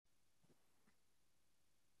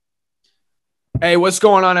Hey, what's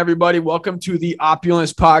going on, everybody? Welcome to the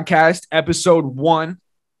Opulence Podcast, episode 1.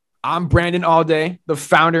 I'm Brandon Allday, the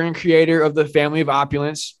founder and creator of the Family of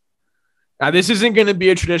Opulence. Now, this isn't going to be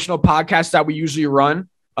a traditional podcast that we usually run.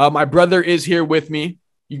 My brother is here with me.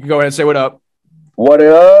 You can go ahead and say what up. What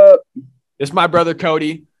up? It's my brother,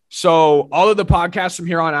 Kody. So all of the podcasts from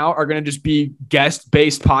here on out are going to just be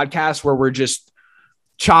guest-based podcasts where we're just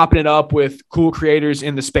chopping it up with cool creators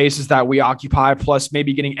in the spaces that we occupy, plus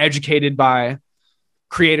maybe getting educated by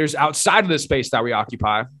creators outside of the space that we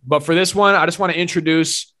occupy. But for this one, I just want to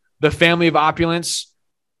introduce the Family of Opulence,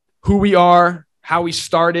 who we are, how we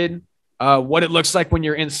started, what it looks like when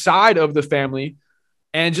you're inside of the family,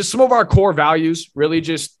 and just some of our core values, really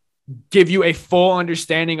just give you a full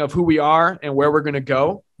understanding of who we are and where we're going to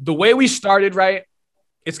go. The way we started, right,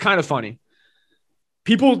 it's kind of funny.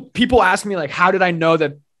 People ask me, like, how did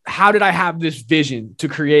I have this vision to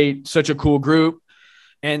create such a cool group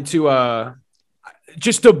and to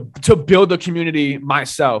build a community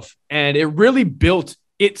myself? And it really built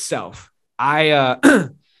itself. When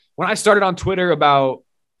I started on Twitter about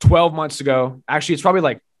 12 months ago, actually, it's probably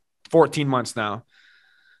like 14 months now,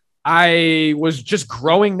 I was just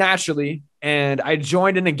growing naturally and I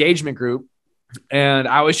joined an engagement group and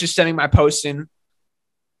I was just sending my posts in,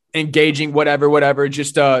 engaging, whatever,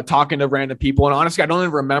 just talking to random people. And honestly, I don't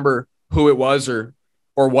even remember who it was or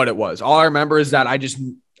what it was. All I remember is that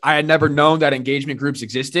I had never known that engagement groups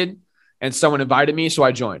existed and someone invited me, so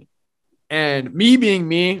I joined. And me being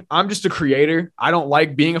me, I'm just a creator. I don't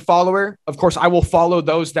like being a follower. Of course, I will follow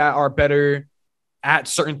those that are better at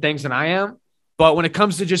certain things than I am. But when it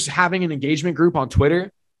comes to just having an engagement group on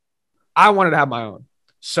Twitter, I wanted to have my own.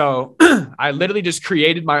 So I literally just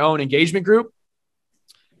created my own engagement group.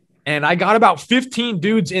 And I got about 15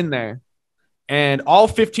 dudes in there. And all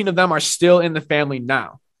 15 of them are still in the family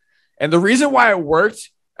now. And the reason why it worked,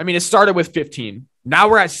 I mean, it started with 15. Now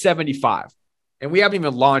we're at 75. And we haven't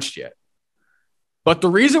even launched yet. But the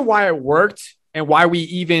reason why it worked and why we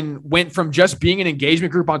even went from just being an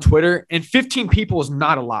engagement group on Twitter, and 15 people is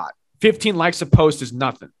not a lot. 15 likes a post is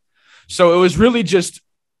nothing. So it was really just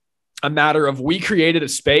a matter of we created a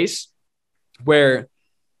space where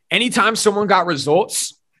anytime someone got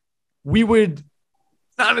results, we would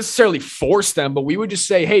not necessarily force them, but we would just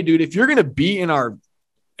say, hey, dude, if you're going to be in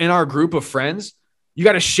our group of friends, you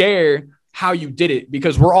got to share how you did it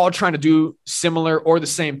because we're all trying to do similar or the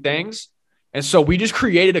same things. And so we just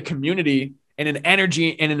created a community and an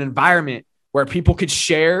energy and an environment where people could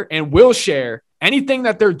share and will share anything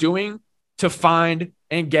that they're doing to find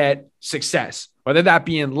and get success, whether that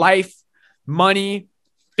be in life, money,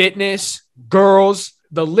 fitness, girls,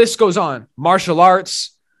 the list goes on, martial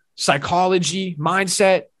arts, psychology,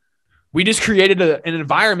 mindset. We just created an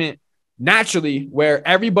environment naturally where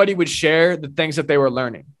everybody would share the things that they were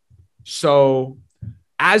learning. So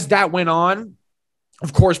as that went on,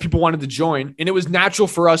 of course, people wanted to join, and it was natural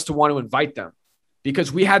for us to want to invite them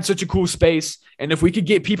because we had such a cool space. And if we could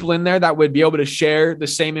get people in there that would be able to share the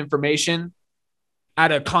same information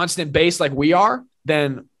at a constant base like we are,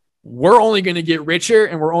 then we're only going to get richer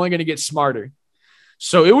and we're only going to get smarter.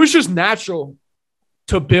 So it was just natural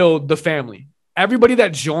to build the family. Everybody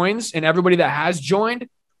that joins and everybody that has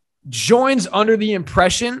joins under the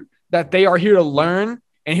impression that they are here to learn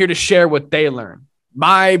and here to share what they learn.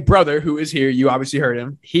 My brother, who is here, you obviously heard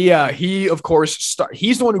him. He of course,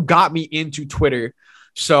 he's the one who got me into Twitter.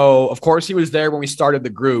 So of course he was there when we started the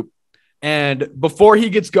group. And before he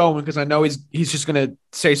gets going, because I know he's just going to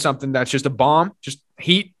say something that's just a bomb, just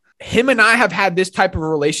heat. Him and I have had this type of a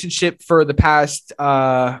relationship for the past,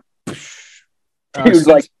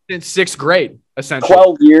 since sixth grade, essentially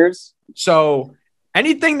 12 years. So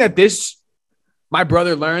anything that my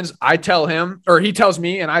brother learns, I tell him, or he tells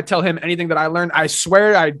me, and I tell him anything that I learned. I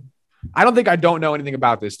swear, I don't think I don't know anything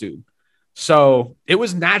about this dude. So it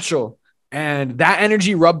was natural. And that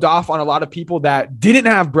energy rubbed off on a lot of people that didn't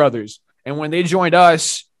have brothers. And when they joined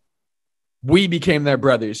us, we became their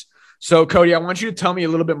brothers. So Kody, I want you to tell me a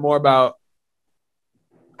little bit more about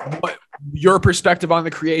what your perspective on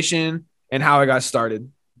the creation and how it got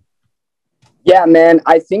started. Yeah, man.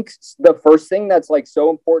 I think the first thing that's like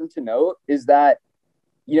so important to note is that,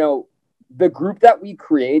 the group that we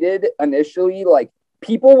created initially, like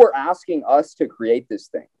people were asking us to create this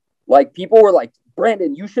thing. Like people were like,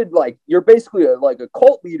 Brandon, you should you're basically like a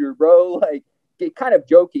cult leader, bro. Like kind of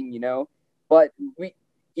joking, but we,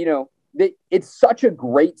 it's such a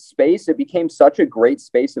great space. It became such a great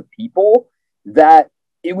space of people that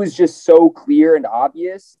it was just so clear and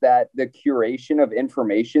obvious that the curation of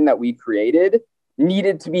information that we created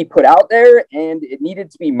needed to be put out there and it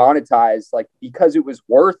needed to be monetized, because it was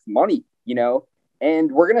worth money,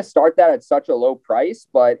 And we're going to start that at such a low price,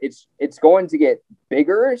 but it's going to get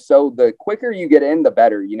bigger. So the quicker you get in, the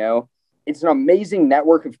better, you know. It's an amazing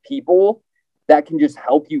network of people that can just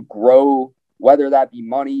help you grow, whether that be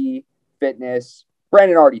money, fitness.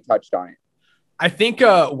 Brandon already touched on it. I think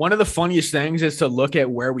one of the funniest things is to look at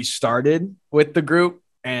where we started with the group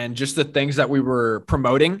and just the things that we were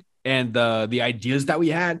promoting and the ideas that we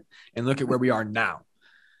had, and look at where we are now.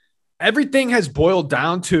 Everything has boiled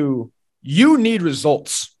down to you need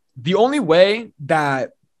results. The only way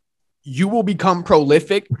that you will become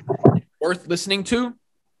prolific, worth listening to,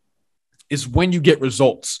 is when you get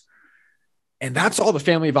results. And that's all the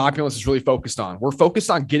Family of Opulence is really focused on. We're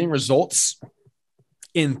focused on getting results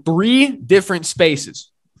in 3 different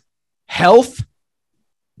spaces: health,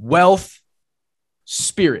 wealth,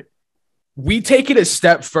 spirit. We take it a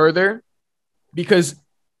step further because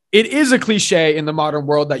it is a cliche in the modern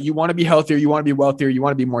world that you want to be healthier, you want to be wealthier, you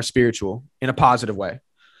want to be more spiritual in a positive way.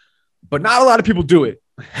 But not a lot of people do it.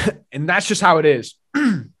 And that's just how it is.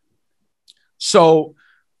 So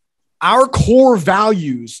our core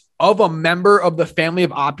values of a member of the Family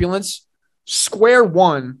of Opulence, square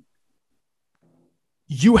one,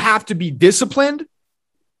 you have to be disciplined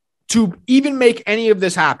to even make any of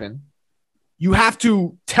this happen. You have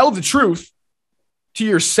to tell the truth to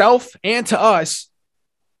yourself and to us.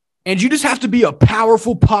 And you just have to be a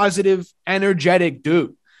powerful, positive, energetic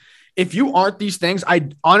dude. If you aren't these things, I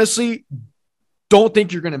honestly don't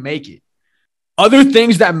think you're going to make it. Other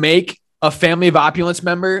things that make a Family of Opulence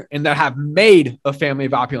member and that have made a Family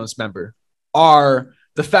of Opulence member are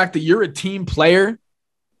the fact that you're a team player,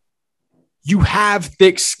 you have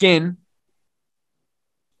thick skin,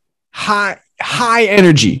 high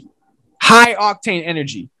energy, high octane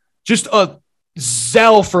energy, just a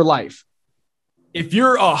zeal for life. If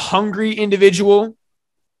you're a hungry individual,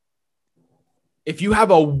 if you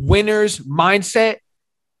have a winner's mindset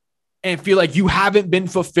and feel like you haven't been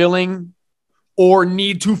fulfilling or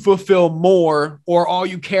need to fulfill more, or all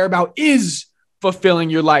you care about is fulfilling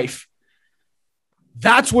your life,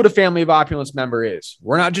 that's what a Family of Opulence member is.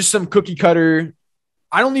 We're not just some cookie cutter.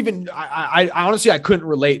 I honestly, I couldn't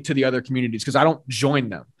relate to the other communities because I don't join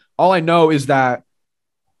them. All I know is that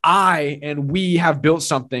we have built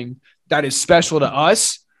something that is special to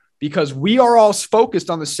us because we are all focused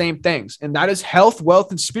on the same things. And that is health, wealth,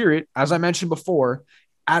 and spirit, as I mentioned before,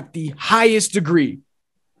 at the highest degree.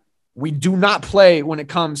 We do not play when it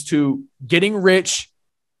comes to getting rich,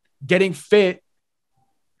 getting fit,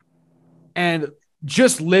 and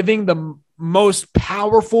just living the most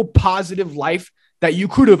powerful, positive life that you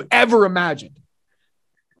could have ever imagined.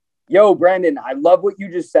 Yo, Brandon, I love what you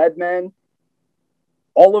just said, man.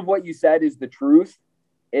 All of what you said is the truth.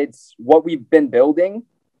 It's what we've been building.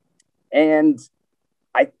 And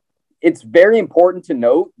it's very important to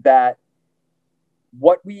note that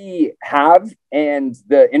what we have and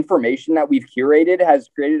the information that we've curated has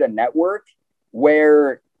created a network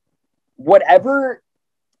where wherever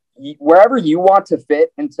you want to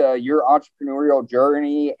fit into your entrepreneurial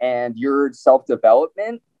journey and your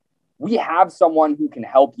self-development, we have someone who can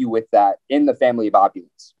help you with that in the Family of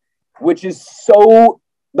Opulence, which is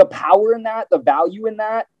the power in that, the value in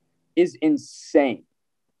that is insane.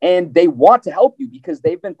 And they want to help you because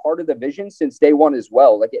they've been part of the vision since day one as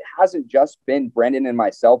well. Like, it hasn't just been Brendan and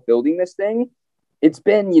myself building this thing. It's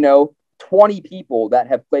been, 20 people that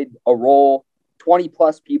have played a role, 20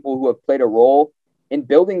 plus people who have played a role in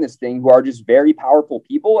building this thing, who are just very powerful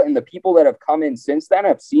people. And the people that have come in since then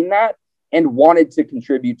have seen that and wanted to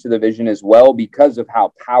contribute to the vision as well because of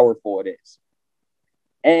how powerful it is.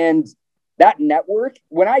 And that network,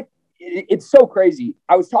 it's so crazy.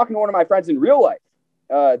 I was talking to one of my friends in real life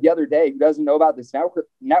the other day who doesn't know about this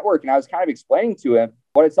network. And I was kind of explaining to him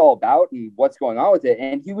what it's all about and what's going on with it.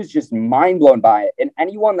 And he was just mind blown by it. And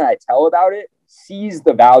anyone that I tell about it sees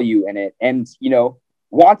the value in it and,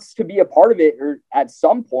 wants to be a part of it or at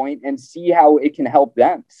some point and see how it can help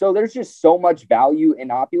them. So there's just so much value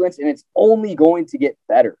in Opulence, and it's only going to get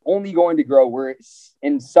better, only going to grow. We're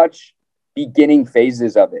in such beginning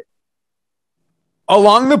phases of it.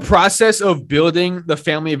 Along the process of building the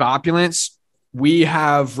Family of Opulence, we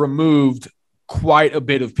have removed quite a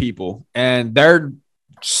bit of people, and they're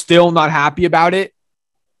still not happy about it.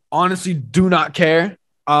 Honestly, do not care.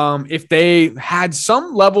 If they had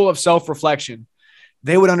some level of self-reflection,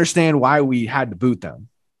 they would understand why we had to boot them.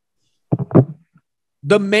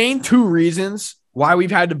 The main 2 reasons why we've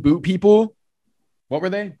had to boot people, what were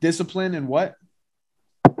they? Discipline and what?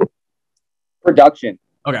 Production.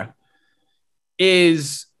 Okay.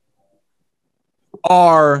 Is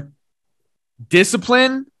our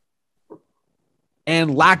discipline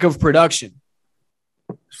and lack of production.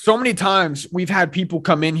 So many times we've had people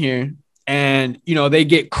come in here and, they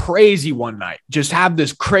get crazy one night, just have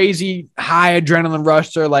this crazy high adrenaline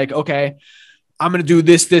rush. They're like, okay, I'm going to do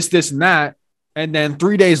this, this, this, and that. And then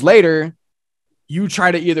 3 days later, you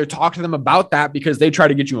try to either talk to them about that because they try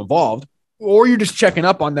to get you involved, or you're just checking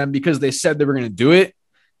up on them because they said they were going to do it.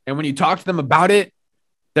 And when you talk to them about it,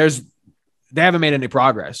 they haven't made any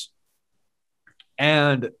progress.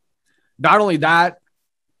 And not only that,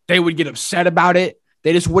 they would get upset about it.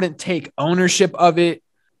 They just wouldn't take ownership of it.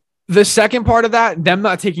 The second part of that, them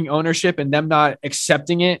not taking ownership and them not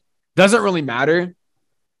accepting it, doesn't really matter.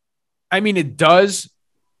 I mean, it does,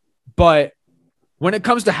 but when it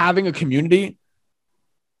comes to having a community,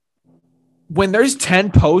 when there's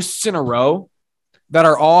 10 posts in a row that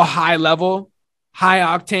are all high level, high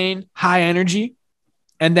octane, high energy,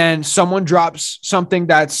 and then someone drops something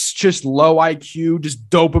that's just low IQ, just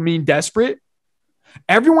dopamine desperate,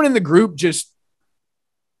 everyone in the group just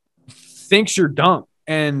thinks you're dumb.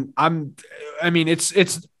 And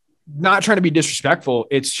it's not trying to be disrespectful.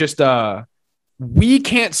 It's just, we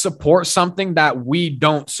can't support something that we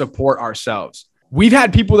don't support ourselves. We've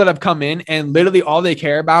had people that have come in and literally all they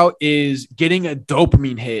care about is getting a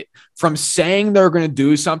dopamine hit from saying they're going to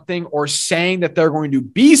do something or saying that they're going to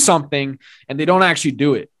be something, and they don't actually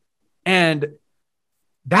do it. And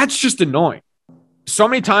that's just annoying. So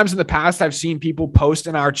many times in the past, I've seen people post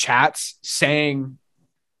in our chats saying,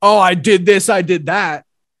 oh, I did this, I did that.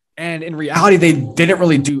 And in reality, they didn't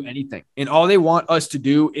really do anything. And all they want us to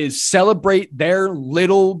do is celebrate their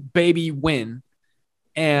little baby win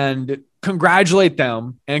and congratulate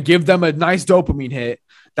them and give them a nice dopamine hit.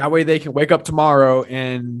 That way they can wake up tomorrow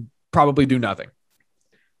and probably do nothing.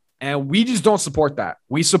 And we just don't support that.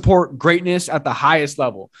 We support greatness at the highest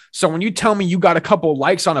level. So when you tell me you got a couple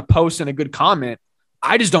likes on a post and a good comment,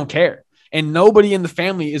 I just don't care. And nobody in the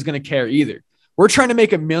family is going to care either. We're trying to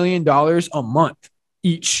make $1 million a month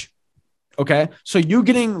each. Okay. So you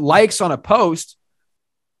getting likes on a post,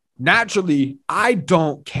 naturally, I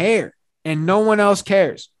don't care and no one else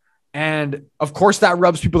cares. And of course that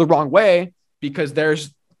rubs people the wrong way because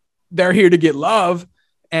they're here to get love.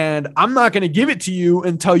 And I'm not going to give it to you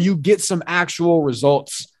until you get some actual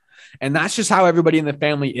results. And that's just how everybody in the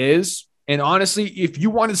family is. And honestly, if you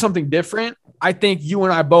wanted something different, I think you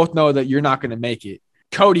and I both know that you're not going to make it.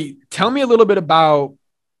 Kody, tell me a little bit about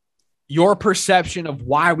your perception of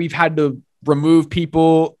why we've had to remove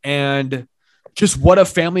people and just what a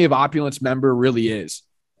Family of Opulence member really is.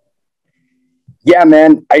 Yeah,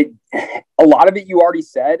 man. A lot of it you already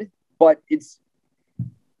said, but it's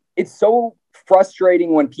so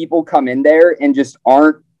frustrating when people come in there and just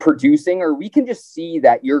aren't producing, or we can just see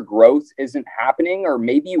that your growth isn't happening, or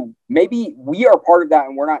maybe we are part of that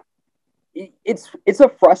and we're not. It's a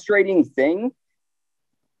frustrating thing,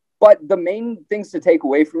 but the main things to take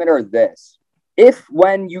away from it are this. If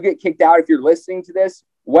when you get kicked out, if you're listening to this,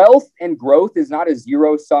 wealth and growth is not a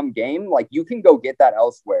zero-sum game. Like, you can go get that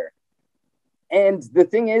elsewhere. And the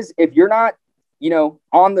thing is, if you're not,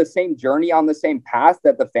 on the same journey, on the same path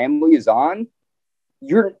that the family is on,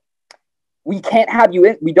 we can't have you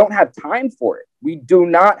in. We don't have time for it. We do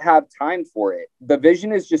not have time for it. The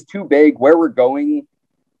vision is just too big, where we're going,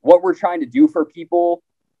 what we're trying to do for people.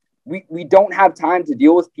 We don't have time to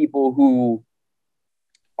deal with people who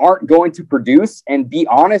aren't going to produce and be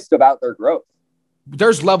honest about their growth.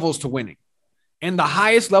 There's levels to winning. And the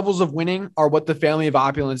highest levels of winning are what the Family of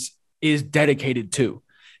Opulence is dedicated to.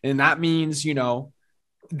 And that means,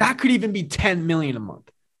 that could even be 10 million a month.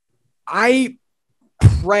 I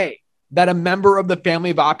pray that a member of the Family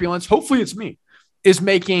of Opulence, hopefully it's me, is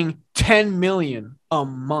making 10 million a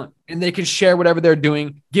month, and they can share whatever they're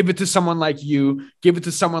doing, give it to someone like you, give it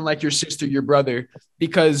to someone like your sister, your brother,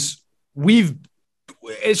 because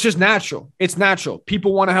it's just natural. It's natural.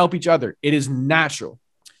 People want to help each other. It is natural.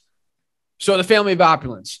 So the Family of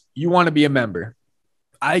Opulence, you want to be a member.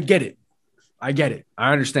 I get it.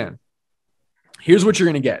 I understand. Here's what you're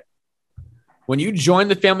going to get. When you join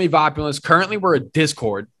the Family of Opulence, currently we're a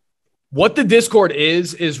Discord. What the Discord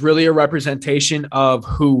is really a representation of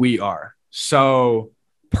who we are. So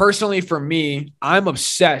personally for me, I'm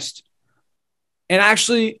obsessed. And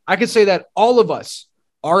actually, I could say that all of us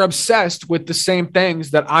are obsessed with the same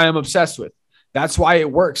things that I am obsessed with. That's why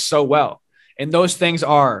it works so well. And those things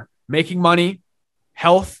are making money,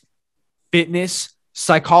 health, fitness,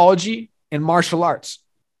 psychology, and martial arts.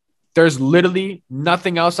 There's literally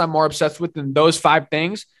nothing else I'm more obsessed with than those 5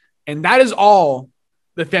 things. And that is all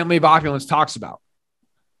the Family of Opulence talks about.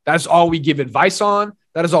 That's all we give advice on.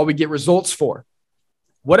 That is all we get results for.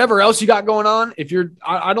 Whatever else you got going on,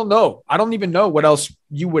 I don't know. I don't even know what else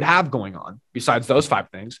you would have going on besides those 5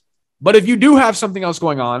 things. But if you do have something else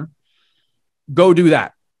going on, go do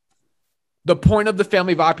that. The point of the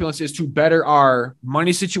Family of Opulence is to better our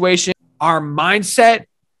money situation, our mindset,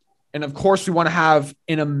 and of course, we want to have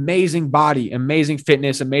an amazing body, amazing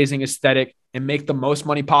fitness, amazing aesthetic, and make the most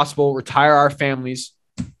money possible, retire our families.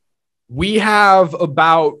 We have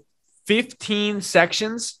about 15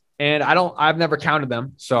 sections, and I've never counted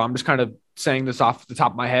them, so I'm just kind of saying this off the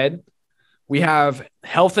top of my head. We have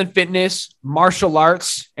health and fitness, martial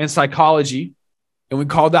arts, and psychology, and we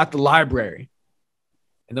call that the library.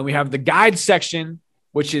 And then we have the guide section,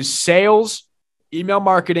 which is sales, email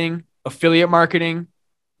marketing, affiliate marketing,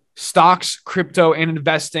 stocks, crypto, and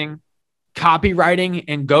investing, copywriting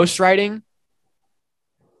and ghostwriting,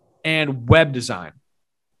 and web design.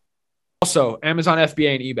 Also, Amazon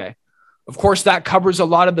FBA and eBay. Of course, that covers a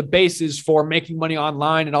lot of the bases for making money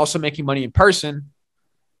online and also making money in person.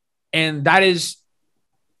 And that is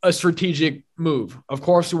a strategic move. Of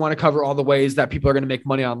course, we want to cover all the ways that people are going to make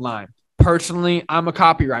money online. Personally, I'm a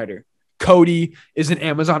copywriter. Kody is an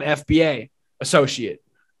Amazon FBA associate.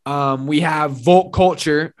 We have Volt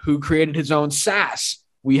Culture, who created his own SaaS.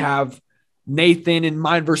 We have Nathan in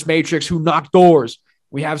Mind vs. Matrix, who knocked doors.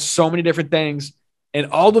 We have so many different things, and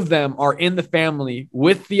all of them are in the family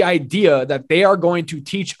with the idea that they are going to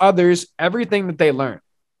teach others everything that they learn.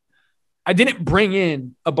 I didn't bring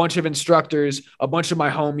in a bunch of instructors, a bunch of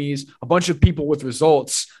my homies, a bunch of people with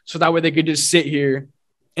results, so that way they could just sit here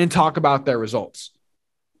and talk about their results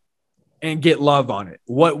and get love on it.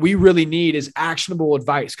 What we really need is actionable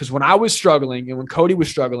advice. Because when I was struggling and when Kody was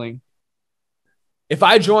struggling, if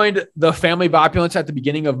I joined the Family of Opulence at the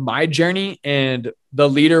beginning of my journey and the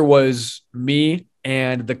leader was me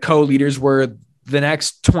and the co-leaders were the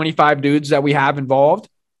next 25 dudes that we have involved,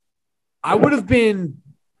 I would have been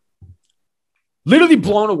literally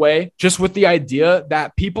blown away just with the idea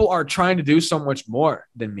that people are trying to do so much more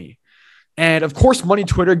than me. And of course, Money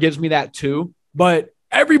Twitter gives me that too. But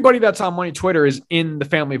everybody that's on Money Twitter is in the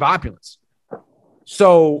Family of Opulence.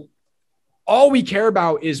 So all we care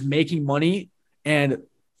about is making money and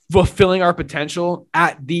fulfilling our potential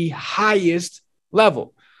at the highest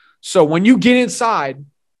level. So when you get inside,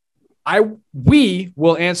 we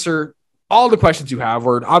will answer all the questions you have.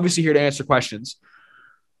 We're obviously here to answer questions.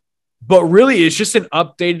 But really, it's just an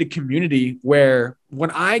updated community where when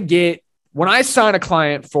I sign a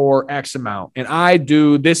client for X amount and I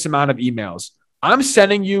do this amount of emails, I'm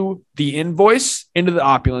sending you the invoice into the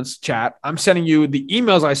Opulence chat. I'm sending you the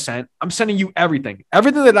emails I sent. I'm sending you everything.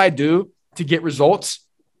 Everything that I do to get results,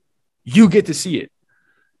 you get to see it.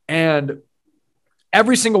 And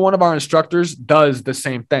every single one of our instructors does the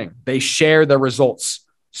same thing. They share their results.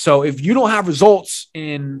 So if you don't have results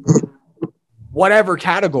in whatever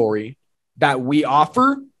category that we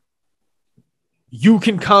offer, you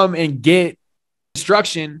can come and get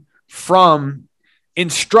instruction from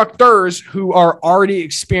instructors who are already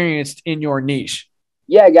experienced in your niche.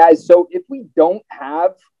 Yeah, guys. So if we don't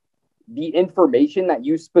have the information that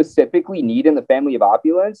you specifically need in the Family of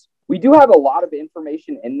Opulence, we do have a lot of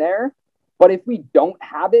information in there. But if we don't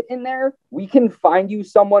have it in there, we can find you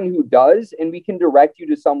someone who does, and we can direct you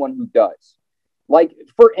to someone who does. Like,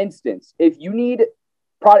 for instance, if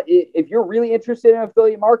you're really interested in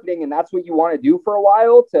affiliate marketing and that's what you want to do for a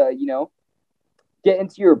while to, get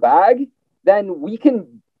into your bag, then we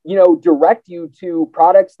can, direct you to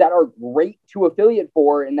products that are great to affiliate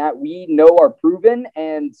for and that we know are proven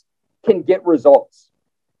and can get results.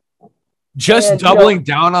 Just doubling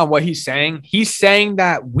down on what he's saying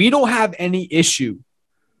that we don't have any issue.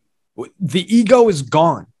 The ego is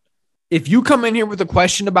gone. If you come in here with a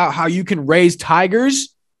question about how you can raise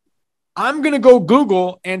tigers, I'm going to go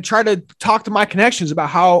Google and try to talk to my connections about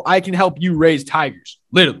how I can help you raise tigers.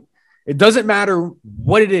 Literally. It doesn't matter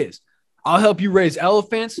what it is. I'll help you raise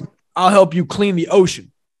elephants. I'll help you clean the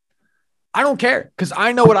ocean. I don't care because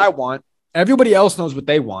I know what I want. Everybody else knows what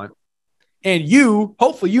they want. And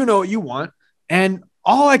hopefully you know what you want. And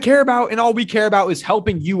all I care about and all we care about is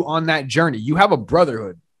helping you on that journey. You have a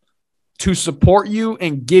brotherhood to support you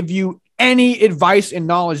and give you any advice and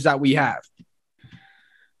knowledge that we have.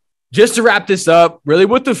 Just to wrap this up, really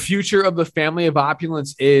what the future of the Family of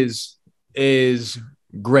Opulence is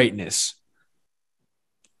greatness.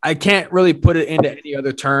 I can't really put it into any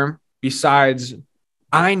other term besides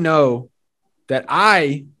I know that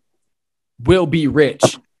I will be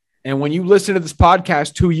rich. And when you listen to this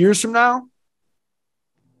podcast 2 years from now,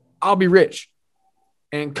 I'll be rich.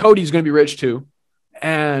 And Kody's going to be rich too.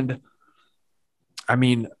 And I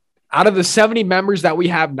mean, out of the 70 members that we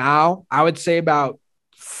have now, I would say about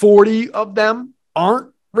 40 of them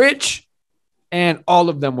aren't rich and all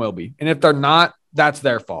of them will be. And if they're not, that's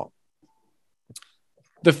their fault.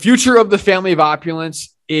 The future of the Family of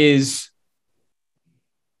Opulence is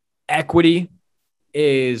equity,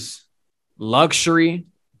 is luxury,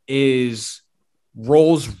 is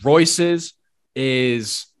Rolls Royces,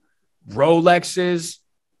 is Rolexes,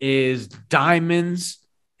 is diamonds,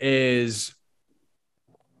 is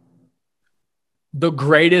the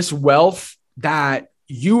greatest wealth that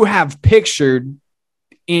you have pictured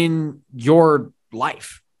in your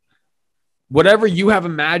life. Whatever you have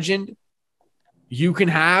imagined you can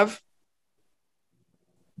have,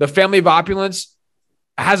 the Family of Opulence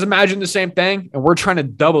has imagined the same thing, and we're trying to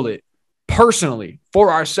double it personally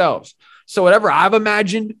for ourselves. So whatever I've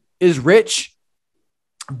imagined is rich.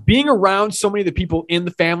 Being around so many of the people in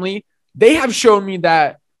the family, they have shown me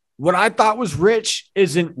that what I thought was rich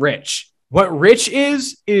isn't rich. What rich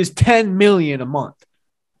is 10 million a month.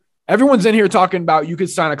 Everyone's in here talking about you could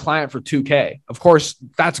sign a client for 2K. Of course,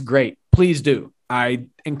 that's great. Please do. I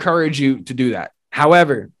encourage you to do that.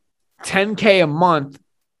 However, 10K a month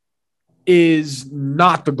is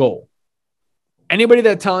not the goal. Anybody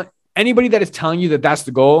that is telling you that that's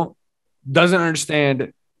the goal doesn't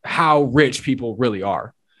understand how rich people really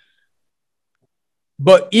are.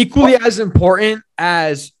 But equally as important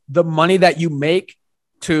as the money that you make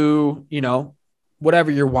to,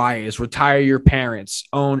 whatever your why is, retire your parents,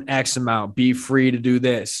 own X amount, be free to do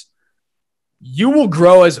this, you will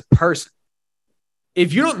grow as a person.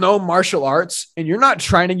 If you don't know martial arts and you're not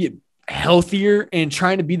trying to get healthier and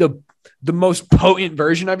trying to be the most potent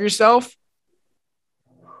version of yourself,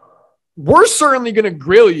 we're certainly going to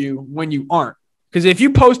grill you when you aren't. Because if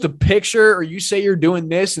you post a picture or you say you're doing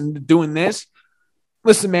this and doing this,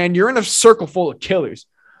 listen, man, you're in a circle full of killers.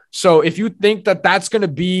 So if you think that that's going to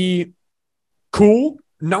be cool,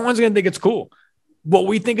 no one's going to think it's cool. What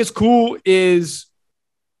we think is cool is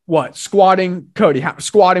what? Squatting, Kody,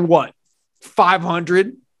 squatting what?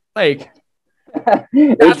 500? Like, that's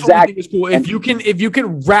exactly what we think is cool. If you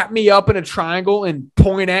can wrap me up in a triangle in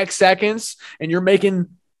 0.x seconds and you're making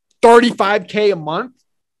 35K a month,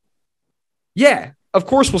 yeah, of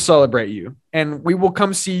course we'll celebrate you and we will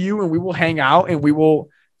come see you and we will hang out and we will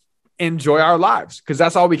enjoy our lives, because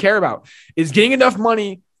that's all we care about, is getting enough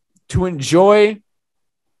money to enjoy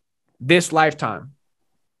this lifetime.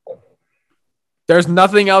 There's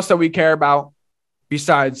nothing else that we care about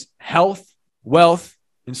besides health, wealth,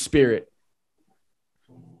 and spirit.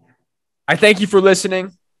 I thank you for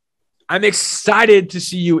listening. I'm excited to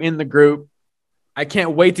see you in the group. I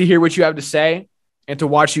can't wait to hear what you have to say and to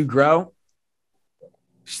watch you grow.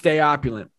 Stay opulent.